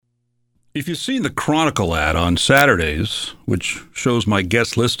If you've seen the Chronicle ad on Saturdays, which shows my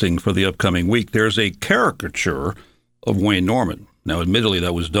guest listing for the upcoming week, there's a caricature of Wayne Norman. Now, admittedly,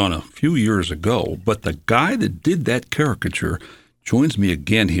 that was done a few years ago, but the guy that did that caricature joins me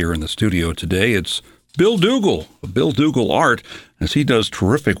again here in the studio today. It's Bill Dougal, of Bill Dougal Art, as he does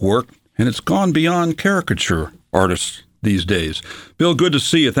terrific work, and it's gone beyond caricature artists these days. Bill, good to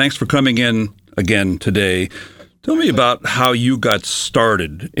see you. Thanks for coming in again today. Tell me about how you got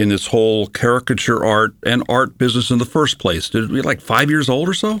started in this whole caricature art and art business in the first place. Did you like 5 years old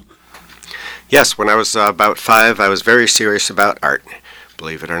or so? Yes, when I was about 5, I was very serious about art.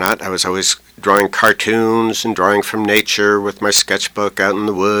 Believe it or not, I was always drawing cartoons and drawing from nature with my sketchbook out in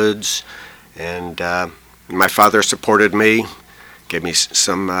the woods. And my father supported me, gave me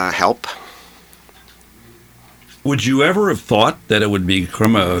some help. Would you ever have thought that it would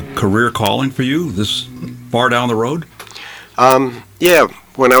become a career calling for you this far down the road? Yeah,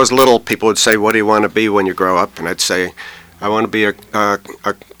 when I was little, people would say, "What do you want to be when you grow up?" And I'd say, "I want to be a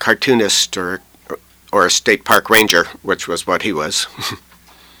cartoonist or a state park ranger," which was what he was.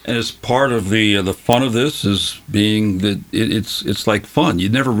 And as part of the fun of this is being that it's like fun. You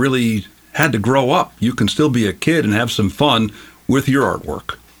never really had to grow up. You can still be a kid and have some fun with your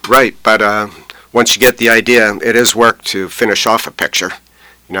artwork. Right, but once you get the idea, it is work to finish off a picture.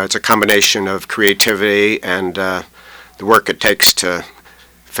 You know, it's a combination of creativity and the work it takes to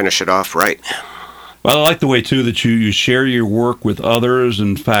finish it off right. Well, I like the way, too, that you share your work with others.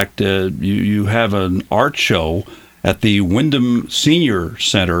 In fact, you have an art show at the Wyndham Senior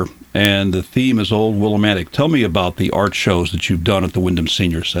Center, and the theme is Old Willimantic. Tell me about the art shows that you've done at the Wyndham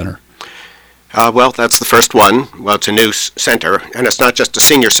Senior Center. Well, that's the first one. Well, it's a new center, and it's not just a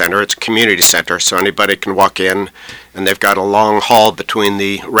senior center, it's a community center, so anybody can walk in, and they've got a long hall between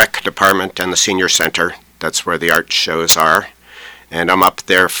the rec department and the senior center. That's where the art shows are, and I'm up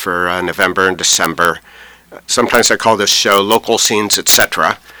there for November and December. Sometimes I call this show Local Scenes,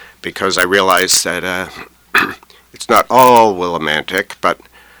 Etc., because I realize that it's not all Willimantic, but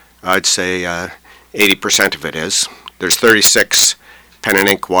I'd say 80% of it is. There's 36 pen and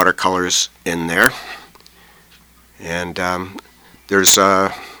ink watercolors in there, and there's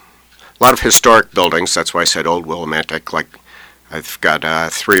a lot of historic buildings. That's why I said Old Willimantic. Like, I've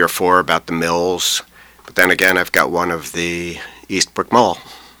got 3 or 4 about the mills, but then again I've got one of the Eastbrook Mall.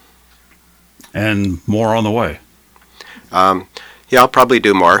 And more on the way. Yeah, I'll probably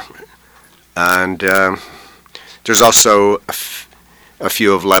do more. And there's also a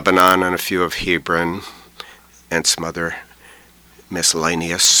few of Lebanon and a few of Hebron and some other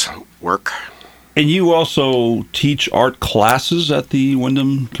miscellaneous work. And you also teach art classes at the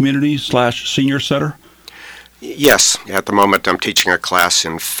Wyndham Community/Senior Center? Yes. At the moment, I'm teaching a class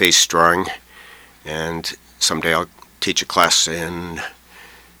in face drawing, and someday I'll teach a class in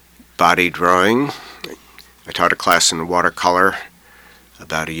body drawing. I taught a class in watercolor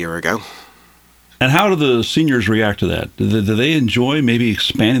about a year ago. And how do the seniors react to that? Do they enjoy maybe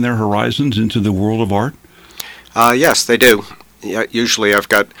expanding their horizons into the world of art? Yes, they do. Yeah, usually I've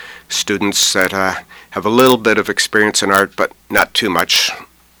got students that have a little bit of experience in art, but not too much.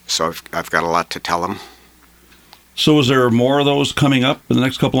 So I've got a lot to tell them. So is there more of those coming up in the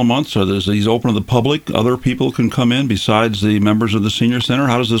next couple of months? Are these open to the public? Other people can come in besides the members of the Senior Center?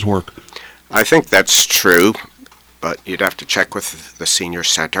 How does this work? I think that's true, but you'd have to check with the Senior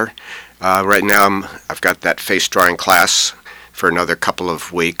Center. Right now I've got that face drawing class for another couple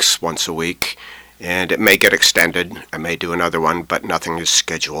of weeks, once a week. And it may get extended. I may do another one, but nothing is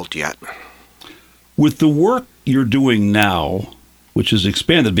scheduled yet. With the work you're doing now, which has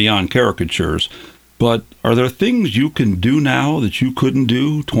expanded beyond caricatures, but are there things you can do now that you couldn't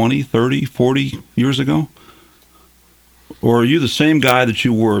do 20, 30, 40 years ago? Or are you the same guy that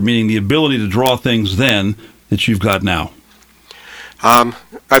you were, meaning the ability to draw things then that you've got now?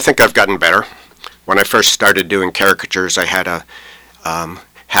 I think I've gotten better. When I first started doing caricatures, I had a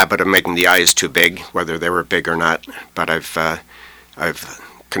habit of making the eyes too big, whether they were big or not, but I've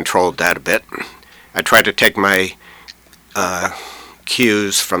controlled that a bit. I try to take my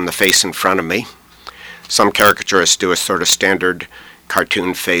cues from the face in front of me. Some caricaturists do a sort of standard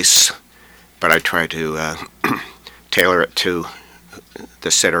cartoon face, but I try to tailor it to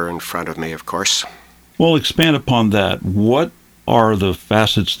the sitter in front of me, of course. Well, expand upon that. What are the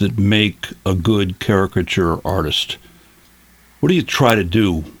facets that make a good caricature artist? What do you try to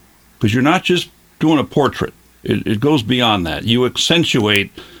do? Because you're not just doing a portrait. It goes beyond that. You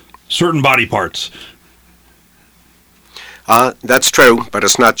accentuate certain body parts. That's true, but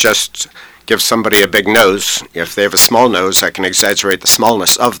it's not just give somebody a big nose. If they have a small nose, I can exaggerate the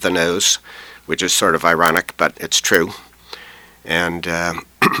smallness of the nose, which is sort of ironic, but it's true. And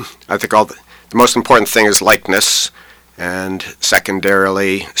I think the most important thing is likeness, and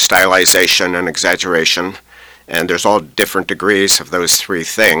secondarily stylization and exaggeration. And there's all different degrees of those three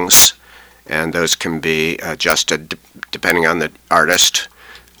things, and those can be adjusted depending on the artist.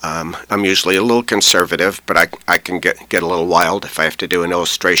 I'm usually a little conservative, but I can get a little wild if I have to do an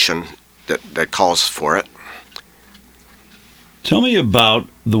illustration that calls for it. Tell me about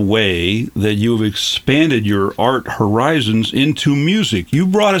the way that you've expanded your art horizons into music. You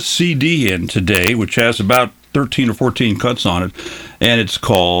brought a CD in today, which has about 13 or 14 cuts on it, and it's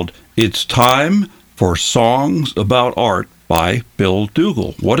called It's Time for Songs About Art by Bill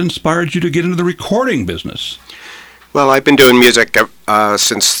Dougal. What inspired you to get into the recording business? Well, I've been doing music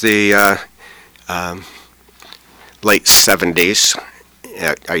since the late 70s.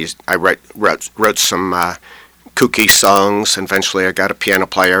 I wrote some kooky songs, and eventually I got a piano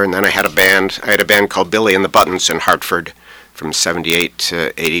player, and then I had a band. I had a band called Billy and the Buttons in Hartford from 78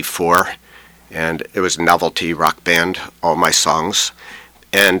 to 84, and it was a novelty rock band, all my songs.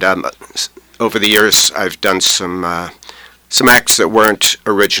 And over the years, I've done some acts that weren't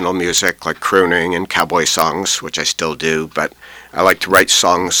original music, like crooning and cowboy songs, which I still do, but I like to write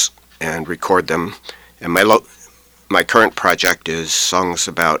songs and record them. And my current project is songs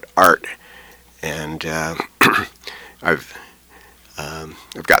about art, and I've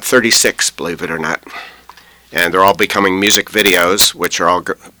got 36, believe it or not, and they're all becoming music videos, which are all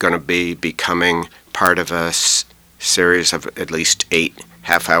going to be becoming part of a series of at least 8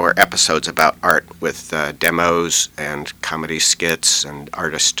 half-hour episodes about art with demos and comedy skits and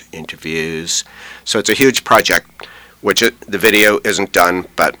artist interviews. So it's a huge project, which the video isn't done,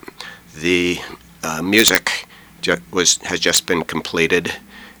 but the music has just been completed,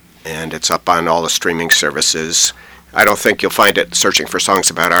 and it's up on all the streaming services. I don't think you'll find it searching for songs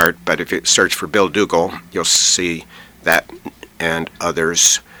about art, but if you search for Bill Dougal, you'll see that and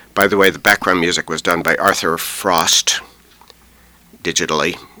others. By the way, the background music was done by Arthur Frost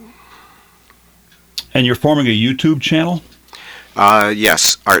digitally. And you're forming a YouTube channel?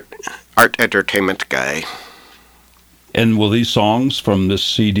 Yes, Art Entertainment Guy. And will these songs from this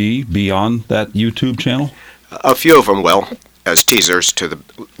CD be on that YouTube channel? A few of them will, as teasers to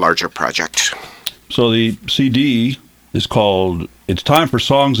the larger project. So the CD is called It's Time for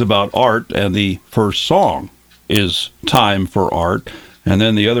Songs About Art, and the first song is Time for Art. And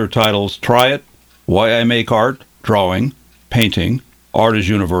then the other titles, Try It, Why I Make Art, Drawing, Painting, Art is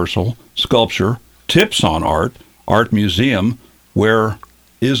Universal, Sculpture, Tips on Art, Art Museum, Where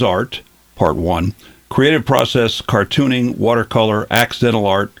is Art, Part 1, Creative Process, Cartooning, Watercolor, Accidental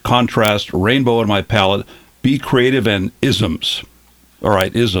Art, Contrast, Rainbow in My Palette, Be Creative, and Isms. All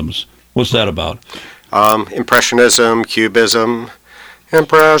right, Isms. What's that about? Impressionism, Cubism.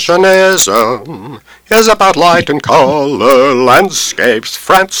 Impressionism is about light and color, landscapes,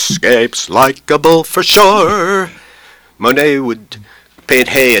 friendscapes, likeable for sure. Monet would paint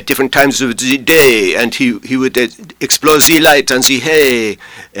hay at different times of the day, and he would explore the light on the hay.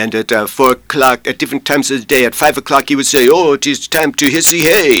 And at 4 o'clock, at different times of the day, at 5 o'clock, he would say, "Oh, it is time to hit the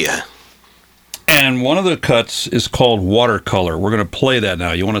hay." And one of the cuts is called Watercolor. We're going to play that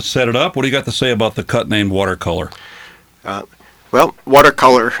now. You want to set it up? What do you got to say about the cut named Watercolor? Well,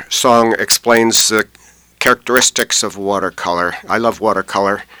 Watercolor song explains the characteristics of watercolor. I love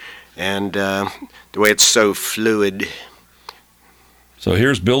watercolor, and the way it's so fluid. So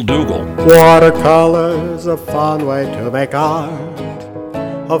here's Bill Dougal. Watercolor's a fun way to make art.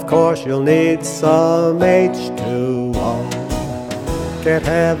 Of course you'll need some H2O. Get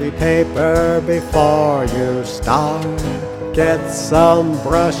heavy paper before you start. Get some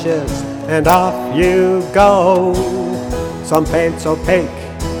brushes and off you go. Some paint's opaque,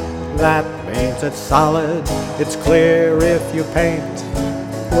 that means it's solid. It's clear if you paint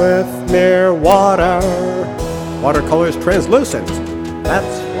with mere water. Watercolor's translucent,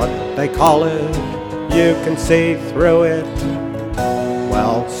 that's what they call it. You can see through it,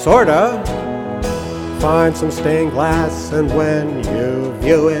 well, sorta. Find some stained glass, and when you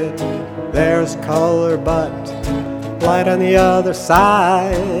view it, there's color but light on the other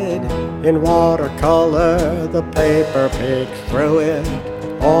side. In watercolor, the paper peeks through it,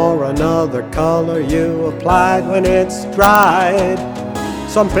 or another color you applied when it's dried.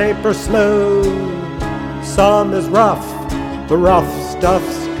 Some paper's smooth, some is rough. The rough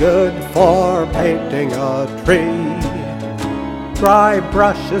stuff's good for painting a tree. Dry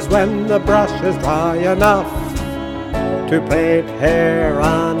brushes when the brush is dry enough to paint hair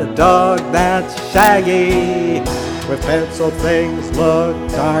on a dog that's shaggy. With pencil things look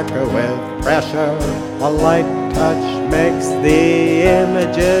darker with pressure. A light touch makes the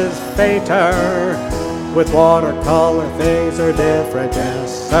images fainter. With watercolor things are different,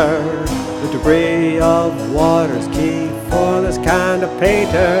 yes sir. The degree of water's key for this kind of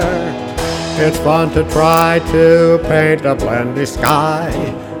painter. It's fun to try to paint a blendy sky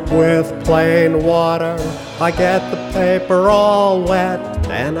with plain water. I get the paper all wet,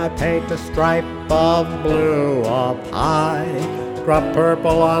 then I paint a stripe of blue up high. Drop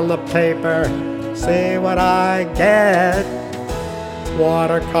purple on the paper, see what I get.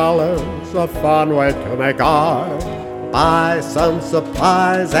 Watercolor's a fun way to make art. Buy some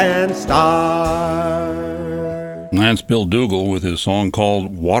supplies and start. That's Bill Dougal with his song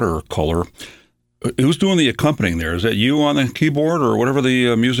called Watercolor. Who's doing the accompanying there? Is that you on the keyboard or whatever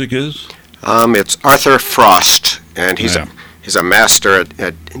the music is? It's Arthur Frost, and he's a master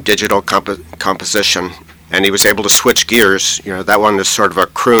at digital composition, and he was able to switch gears. You know, that one is sort of a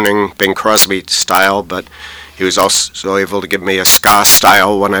crooning Bing Crosby style, but he was also able to give me a ska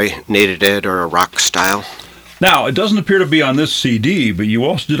style when I needed it, or a rock style. Now, it doesn't appear to be on this CD, but you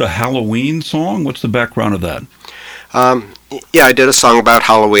also did a Halloween song. What's the background of that? Yeah, I did a song about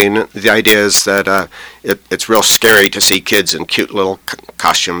Halloween. The idea is that it's real scary to see kids in cute little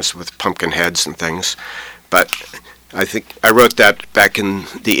costumes with pumpkin heads and things. But I think I wrote that back in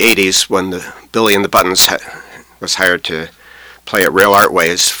the 80s when the Billy and the Buttons was hired to play at Real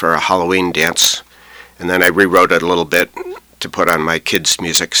Artways for a Halloween dance. And then I rewrote it a little bit to put on my kids'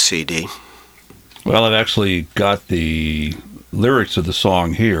 music CD. Well, I've actually got the lyrics of the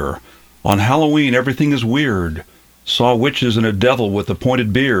song here. On Halloween, everything is weird. Saw witches and a devil with a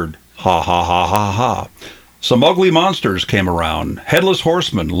pointed beard. Ha, ha, ha, ha, ha. Some ugly monsters came around. Headless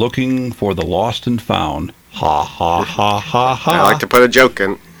horsemen looking for the lost and found. Ha, ha, ha, ha, ha. I like to put a joke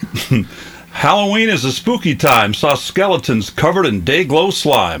in. Halloween is a spooky time. Saw skeletons covered in day-glow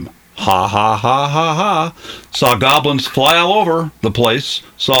slime. Ha, ha, ha, ha, ha. Saw goblins fly all over the place.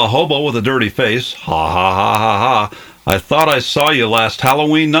 Saw a hobo with a dirty face. Ha, ha, ha, ha, ha. I thought I saw you last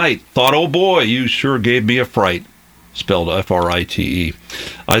Halloween night. Thought, oh boy, you sure gave me a fright. Spelled F-R-I-T-E.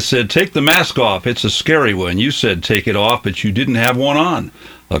 I said, take the mask off. It's a scary one. You said, take it off, but you didn't have one on.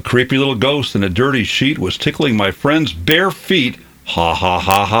 A creepy little ghost in a dirty sheet was tickling my friend's bare feet. Ha, ha,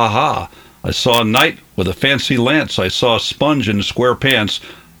 ha, ha, ha. I saw a knight with a fancy lance. I saw a sponge in square pants.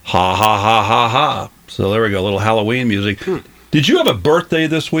 Ha, ha, ha, ha, ha. So there we go, a little Halloween music. Did you have a birthday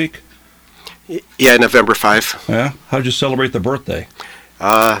this week? Yeah, November 5. Yeah? How'd you celebrate the birthday?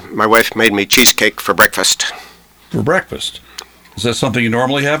 My wife made me cheesecake for breakfast. For breakfast? Is that something you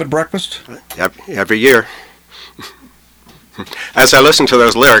normally have at breakfast? Every year. As I listen to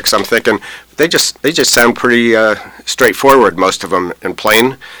those lyrics, I'm thinking they just sound pretty straightforward, most of them, and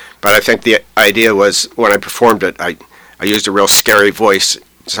plain. But I think the idea was when I performed it, I used a real scary voice.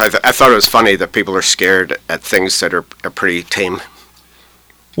 So I thought it was funny that people are scared at things that are pretty tame.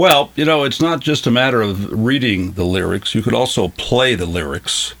 Well, you know, it's not just a matter of reading the lyrics. You could also play the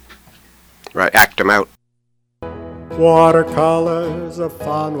lyrics. Right, act them out. Watercolor's a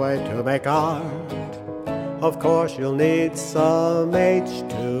fun way to make art. Of course you'll need some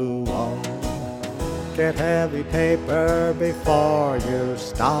H2O. Get heavy paper before you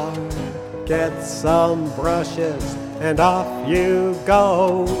start. Get some brushes and off you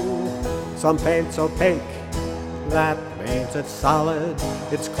go. Some paint's opaque, that means it's solid.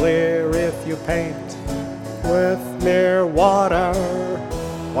 It's clear if you paint with mere water.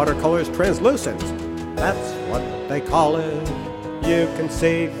 Watercolor's translucent, that's what they call it. You can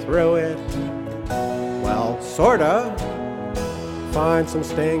see through it, well, sorta. Find some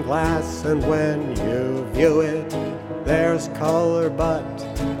stained glass and when you view it, there's color but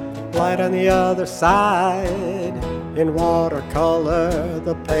light on the other side. In watercolor,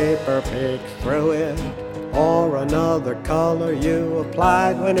 the paper peeks through it, or another color you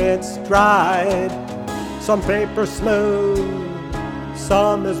applied when it's dried. Some paper's smooth,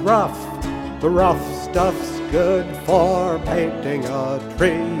 some is rough. The rough stuff's good for painting a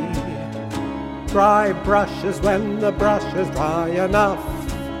tree. Dry brushes when the brush is dry enough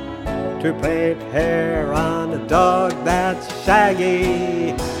to paint hair on a dog that's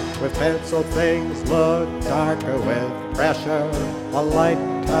shaggy. With pencil things look darker with pressure. A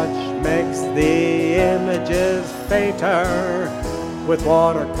light touch makes the images fainter. With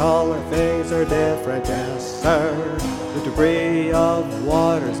watercolor things are different, yes sir. The degree of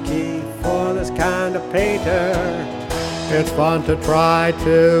water's key for this kind of painter. It's fun to try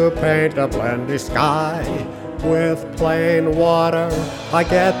to paint a blendy sky with plain water. I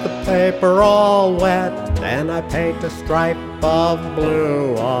get the paper all wet, then I paint a stripe of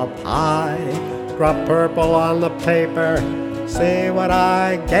blue up high. Drop purple on the paper, see what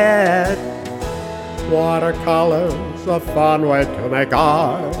I get. Watercolor's a fun way to make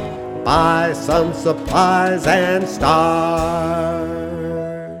art. buy some supplies and start.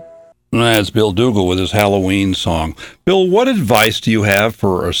 That's Bill Dougal with his Halloween song. Bill, what advice do you have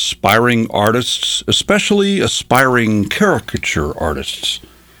for aspiring artists, especially aspiring caricature artists?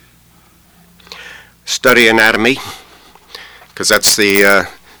 Study anatomy, because that's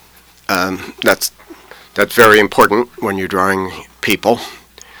very important when you're drawing people.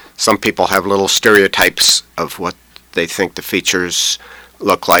 Some people have little stereotypes of what they think the features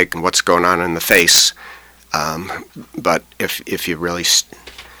look like and what's going on in the face. But if you really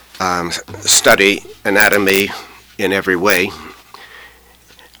study anatomy in every way,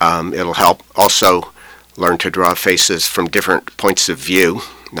 it'll help. Also, learn to draw faces from different points of view,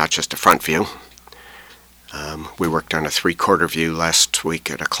 not just a front view. We worked on a 3/4 view last week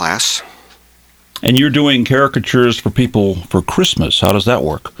at a class. And you're doing caricatures for people for Christmas. How does that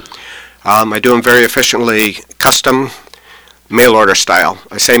work? I do them very efficiently, custom, mail order style.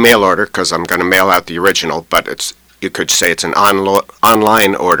 I say mail order because I'm going to mail out the original, but you could say it's an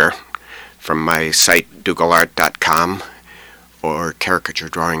online order from my site, dougalart.com or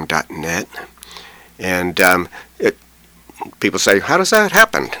caricaturedrawing.net. And people say, how does that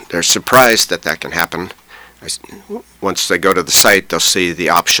happen? They're surprised that can happen. Once they go to the site, they'll see the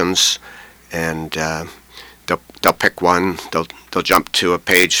options, and they'll pick one. They'll jump to a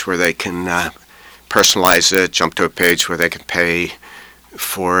page where they can personalize it, jump to a page where they can pay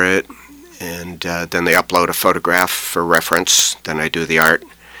for it, and then they upload a photograph for reference. Then I do the art,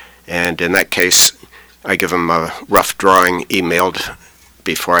 and in that case, I give them a rough drawing emailed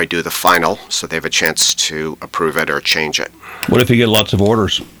before I do the final, so they have a chance to approve it or change it. What if you get lots of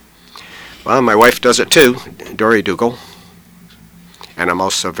orders? Well, my wife does it too, Dory Dougal, and I'm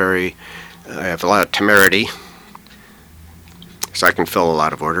also I have a lot of temerity, so I can fill a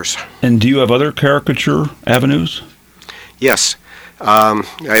lot of orders. And do you have other caricature avenues? Yes.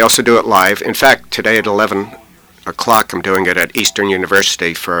 I also do it live. In fact, today at 11 o'clock, I'm doing it at Eastern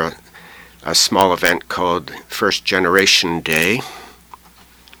University for a small event called First Generation Day.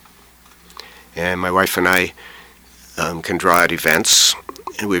 And my wife and I can draw at events.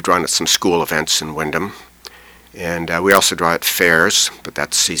 And we've drawn at some school events in Wyndham. And we also draw at fairs, but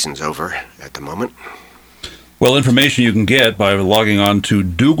that season's over at the moment. Well, information you can get by logging on to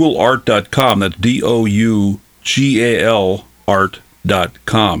dougalart.com. That's DOUGAL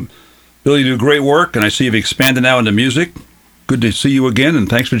art.com. Bill, you do great work, and I see you've expanded now into music. Good to see you again, and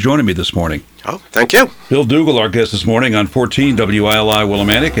thanks for joining me this morning. Oh, thank you. Bill Dougal, our guest this morning on 14 WILI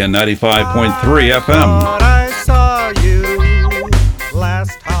Willimantic and 95.3 FM.